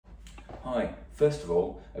Hi, first of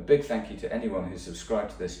all, a big thank you to anyone who's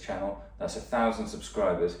subscribed to this channel. That's 1,000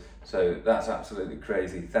 subscribers, so that's absolutely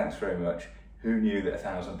crazy. Thanks very much. Who knew that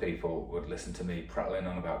 1,000 people would listen to me prattling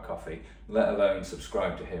on about coffee, let alone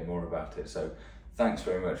subscribe to hear more about it. So thanks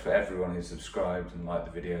very much for everyone who's subscribed and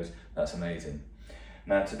liked the videos. That's amazing.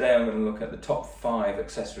 Now today I'm going to look at the top 5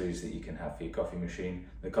 accessories that you can have for your coffee machine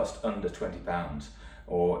that cost under £20,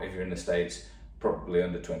 or if you're in the States, probably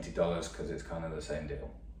under $20 because it's kind of the same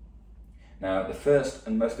deal. Now the first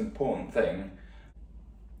and most important thing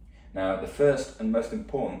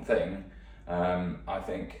I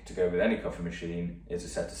think to go with any coffee machine is a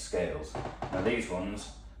set of scales. Now these ones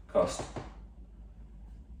cost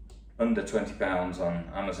under £20 on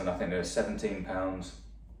Amazon. I think they're £17.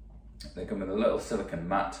 They come with a little silicone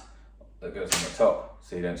mat that goes on the top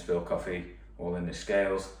so you don't spill coffee all in the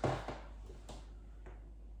scales.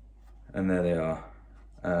 And there they are.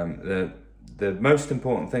 The most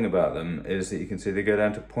important thing about them is that you can see they go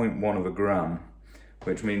down to 0.1 of a gram,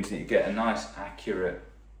 which means that you get a nice accurate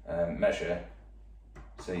measure,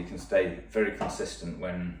 so you can stay very consistent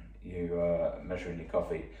when you are measuring your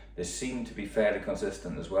coffee. They seem to be fairly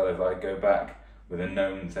consistent as well. If I go back with a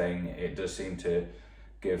known thing, it does seem to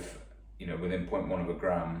give, within 0.1 of a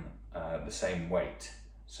gram, the same weight.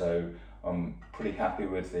 So I'm pretty happy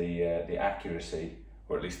with the accuracy,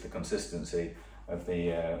 or at least the consistency of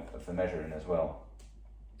the measuring as well.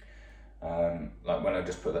 Like when I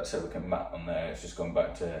just put that silicone mat on there, it's just gone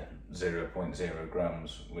back to 0.0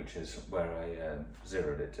 grams, which is where I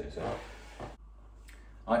zeroed it to. So,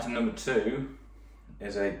 item number 2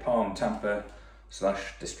 is a palm tamper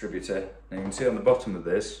 / distributor. Now you can see on the bottom of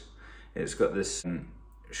this, it's got this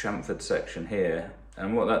chamfered section here,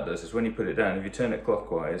 and what that does is when you put it down, if you turn it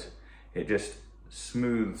clockwise, it just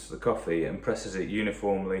smooths the coffee and presses it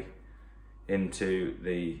uniformly into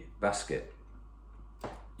the basket.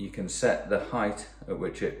 You can set the height at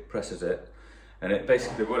which it presses it, and it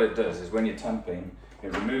basically, what it does is when you're tamping,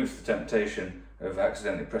 it removes the temptation of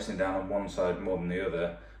accidentally pressing down on one side more than the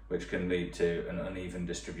other, which can lead to an uneven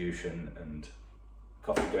distribution and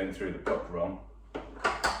coffee going through the pot wrong.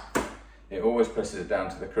 It always presses it down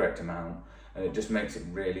to the correct amount, and it just makes it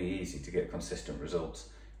really easy to get consistent results.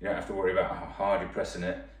 You don't have to worry about how hard you're pressing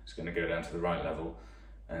it. It's going to go down to the right level,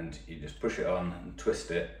 and you just push it on and twist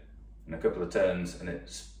it in a couple of turns and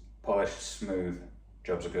it's polished, smooth,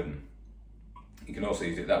 jobs are good 'un. You can also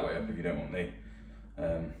use it that way up if you don't want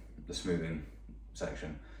the smoothing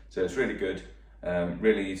section. So it's really good,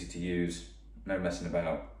 really easy to use, no messing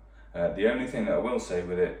about. The only thing that I will say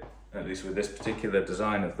with it, at least with this particular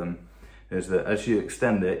design of them, is that as you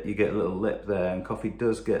extend it, you get a little lip there, and coffee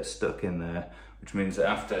does get stuck in there, which means that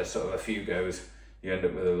after sort of a few goes, you end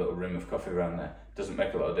up with a little rim of coffee around there. Doesn't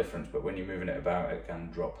make a lot of difference, but when you're moving it about, it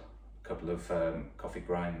can drop a couple of coffee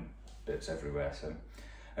grind bits everywhere. So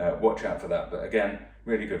watch out for that. But again,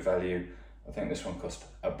 really good value. I think this one cost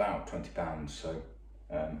about £20. So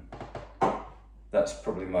that's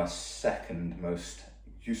probably my second most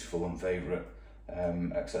useful and favourite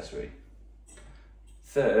accessory.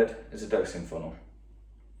 Third is a dosing funnel.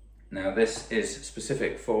 Now this is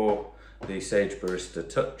specific for the Sage Barista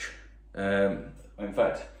Touch. In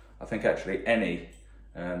fact, I think actually any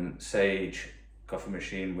Sage coffee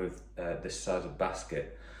machine with this size of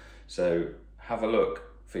basket. So have a look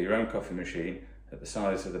for your own coffee machine at the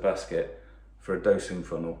size of the basket for a dosing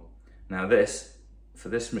funnel. Now for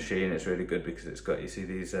this machine, it's really good because it's got, you see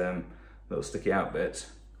these little sticky out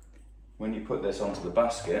bits. When you put this onto the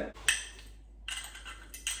basket,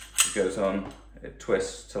 it goes on, it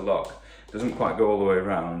twists to lock. It doesn't quite go all the way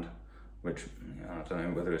around, which I don't know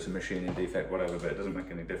whether it's a machining defect, whatever, but it doesn't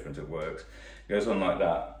make any difference, it works. It goes on like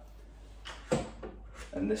that.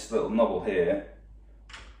 And this little knob here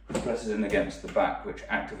presses in against the back, which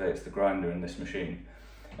activates the grinder in this machine.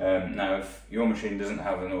 Now if your machine doesn't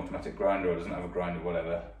have an automatic grinder or doesn't have a grinder,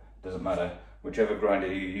 whatever, doesn't matter, whichever grinder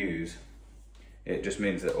you use, it just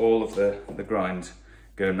means that all of the grinds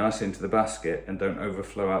go nice into the basket and don't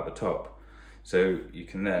overflow out the top. So you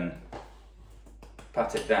can then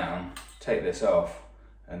pat it down, take this off,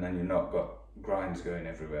 and then you've not got grinds going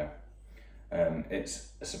everywhere.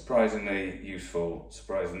 It's a surprisingly useful,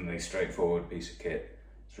 surprisingly straightforward piece of kit.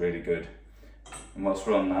 It's really good. And whilst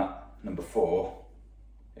we're on that, number 4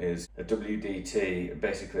 is a WDT,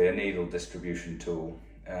 basically a needle distribution tool.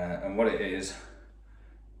 And what it is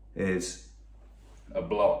a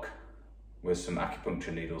block with some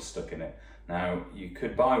acupuncture needles stuck in it. Now you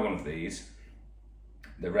could buy one of these,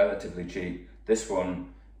 they're relatively cheap. This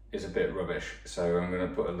one is a bit rubbish, so I'm going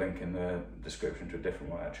to put a link in the description to a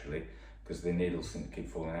different one actually, because the needles seem to keep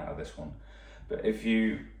falling out of this one. But if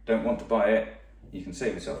you don't want to buy it, you can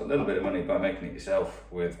save yourself a little bit of money by making it yourself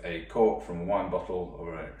with a cork from a wine bottle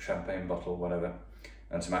or a champagne bottle, whatever,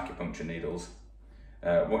 and some acupuncture needles.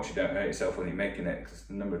 Watch you don't hurt yourself when you're making it, because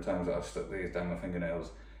the number of times that I've stuck these down my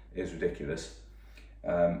fingernails is ridiculous.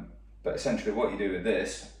 But essentially what you do with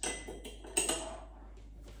this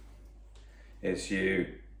is you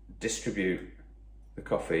distribute the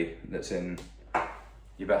coffee that's in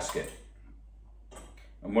your basket.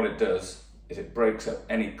 And what it does is it breaks up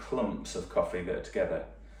any clumps of coffee that are together,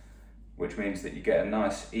 which means that you get a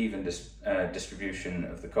nice even distribution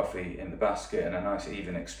of the coffee in the basket and a nice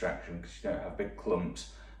even extraction, because you don't have big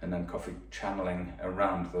clumps and then coffee channeling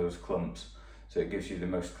around those clumps. So it gives you the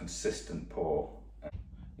most consistent pour.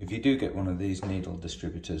 If you do get one of these needle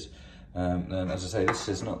distributors, then as I say, this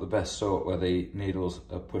is not the best sort where the needles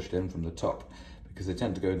are pushed in from the top, because they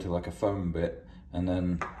tend to go into like a foam bit, and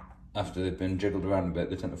then after they've been jiggled around a bit,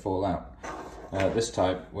 they tend to fall out. This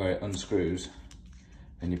type, where it unscrews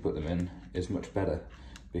and you put them in, is much better,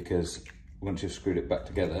 because once you've screwed it back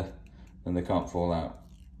together, then they can't fall out.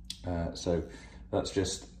 So that's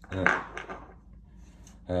just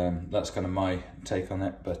that's kind of my take on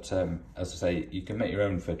it. But as I say, you can make your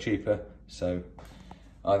own for cheaper, so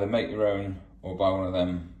either make your own or buy one of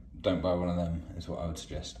them. Don't buy one of them is what I would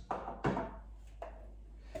suggest.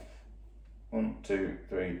 1, 2,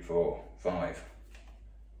 3, 4, 5.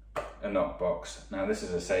 A knock box. Now this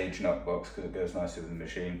is a Sage knock box because it goes nicely with the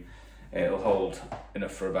machine. It'll hold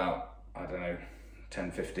enough for about, I don't know,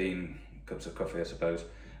 10-15 cups of coffee, I suppose.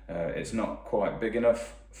 It's not quite big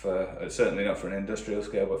enough for, certainly not for an industrial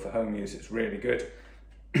scale, but for home use it's really good.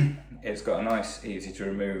 It's got a nice, easy to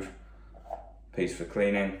remove piece for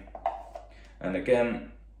cleaning. And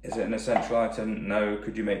again, is it an essential item? No.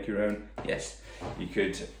 Could you make your own? Yes. You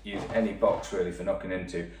could use any box really for knocking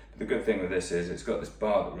into. But the good thing with this is it's got this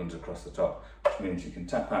bar that runs across the top, which means you can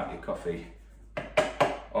tap out your coffee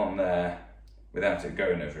on there without it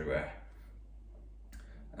going everywhere.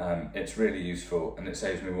 It's really useful, and it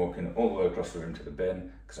saves me walking all the way across the room to the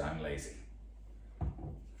bin because I'm lazy.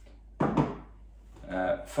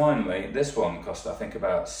 Finally, this one cost I think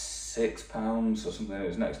about £6 or something. It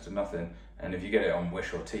was next to nothing, and if you get it on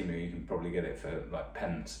Wish or Temu, you can probably get it for like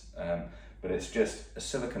pence. But it's just a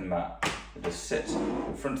silicone mat that just sits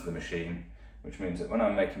in front of the machine, which means that when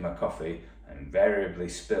I'm making my coffee, I invariably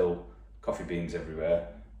spill coffee beans everywhere,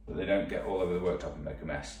 but they don't get all over the worktop and make a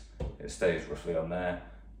mess. It stays roughly on there,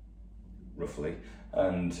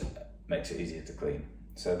 and makes it easier to clean.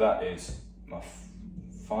 So that is my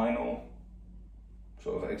final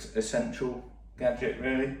sort of essential gadget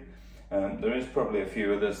really. There is probably a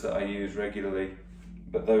few others that I use regularly,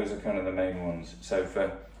 but those are kind of the main ones. So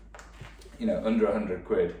for, you know, under 100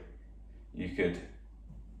 quid, you could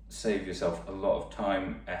save yourself a lot of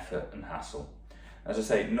time, effort and hassle. As I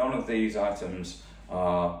say, none of these items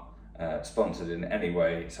are sponsored in any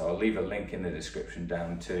way, so I'll leave a link in the description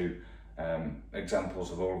down to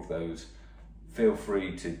examples of all of those. Feel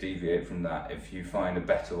free to deviate from that. If you find a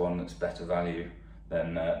better one that's better value,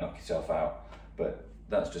 then knock yourself out. But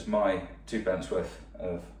that's just my 2 pence worth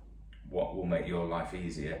of what will make your life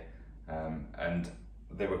easier. And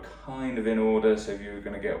they were kind of in order, so if you were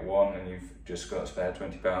going to get one and you've just got a spare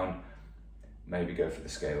 £20, maybe go for the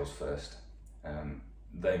scales first.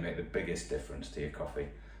 They make the biggest difference to your coffee,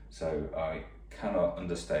 so I cannot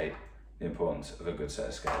understate the importance of a good set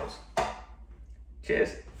of scales.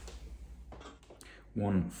 Cheers!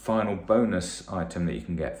 One final bonus item that you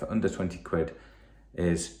can get for under 20 quid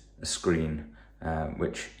is a screen,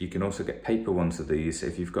 which you can also get paper ones of these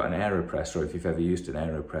if you've got an AeroPress, or if you've ever used an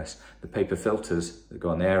AeroPress. The paper filters that go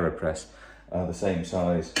on the AeroPress are the same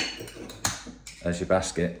size as your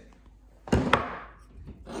basket.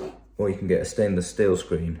 Or you can get a stainless steel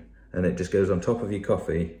screen and it just goes on top of your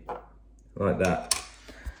coffee like that.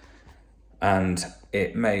 And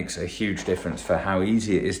it makes a huge difference for how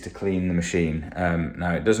easy it is to clean the machine.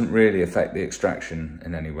 Now, it doesn't really affect the extraction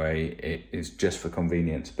in any way. It is just for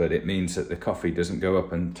convenience, but it means that the coffee doesn't go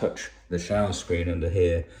up and touch the shower screen under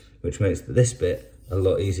here, which makes this bit a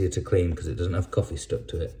lot easier to clean because it doesn't have coffee stuck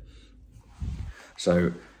to it.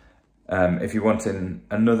 So if you're wanting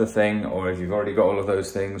another thing, or if you've already got all of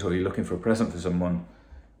those things, or you're looking for a present for someone,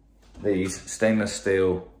 these stainless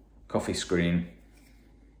steel coffee screen,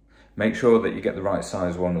 make sure that you get the right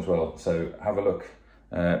size one as well. So have a look,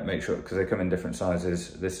 make sure, because they come in different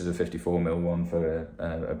sizes. This is a 54mm one for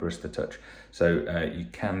a Barista Touch. So you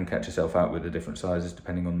can catch yourself out with the different sizes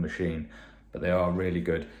depending on the machine, but they are really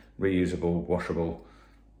good, reusable, washable,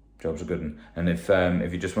 jobs are good. And if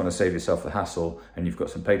you just want to save yourself the hassle and you've got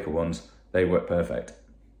some paper ones, they work perfect.